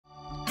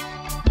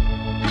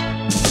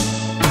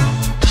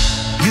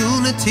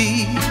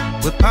Unity,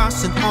 we're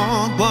passing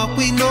on what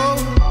we know.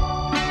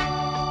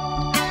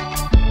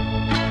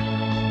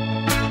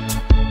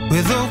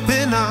 With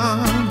open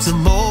arms, the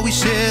more we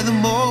share, the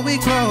more we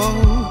grow.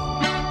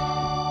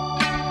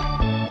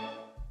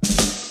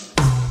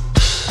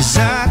 'Cause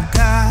I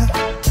got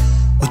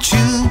what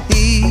you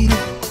need.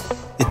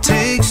 It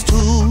takes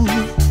two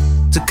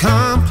to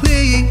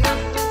complete.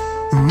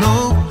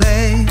 No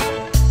place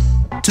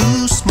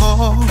too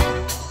small.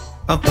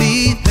 I'll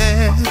be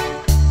there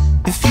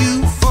if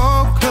you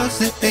fall, 'cause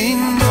there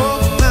ain't no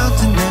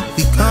mountain that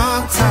we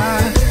can't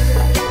climb.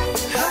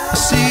 I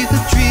see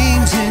the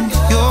dreams in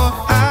your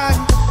eyes,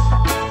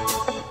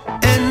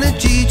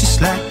 energy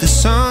just like the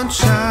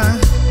sunshine.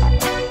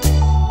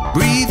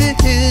 Breathe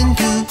it in,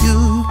 you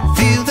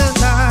feel the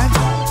light.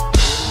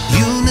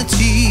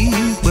 Unity,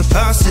 we're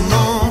passing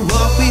on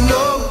what we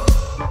know.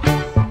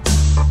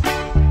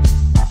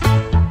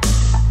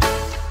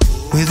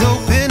 With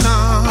open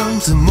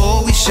arms, the more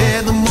we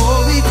share, the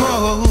more we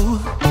grow.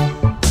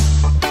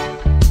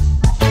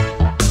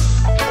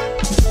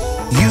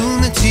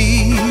 Unity,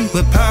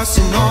 we're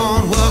passing on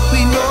what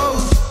we know.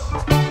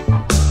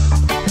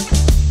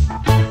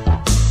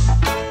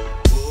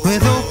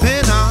 With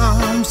open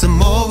arms, the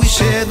more we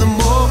share, the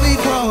more we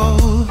grow.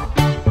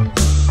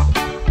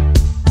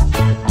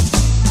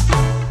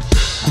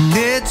 And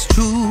it's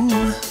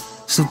true,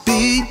 so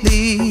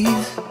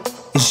believe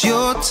it's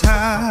your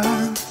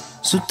time.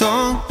 So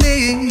don't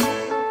leave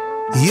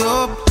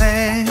your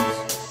plans,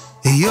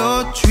 your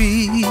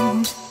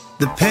dreams.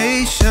 The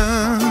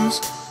patience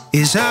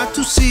is hard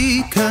to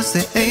see, 'cause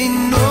there ain't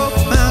no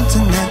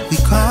mountain that we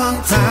can't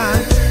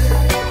climb.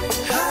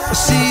 I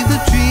see the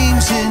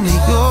dreams in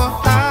your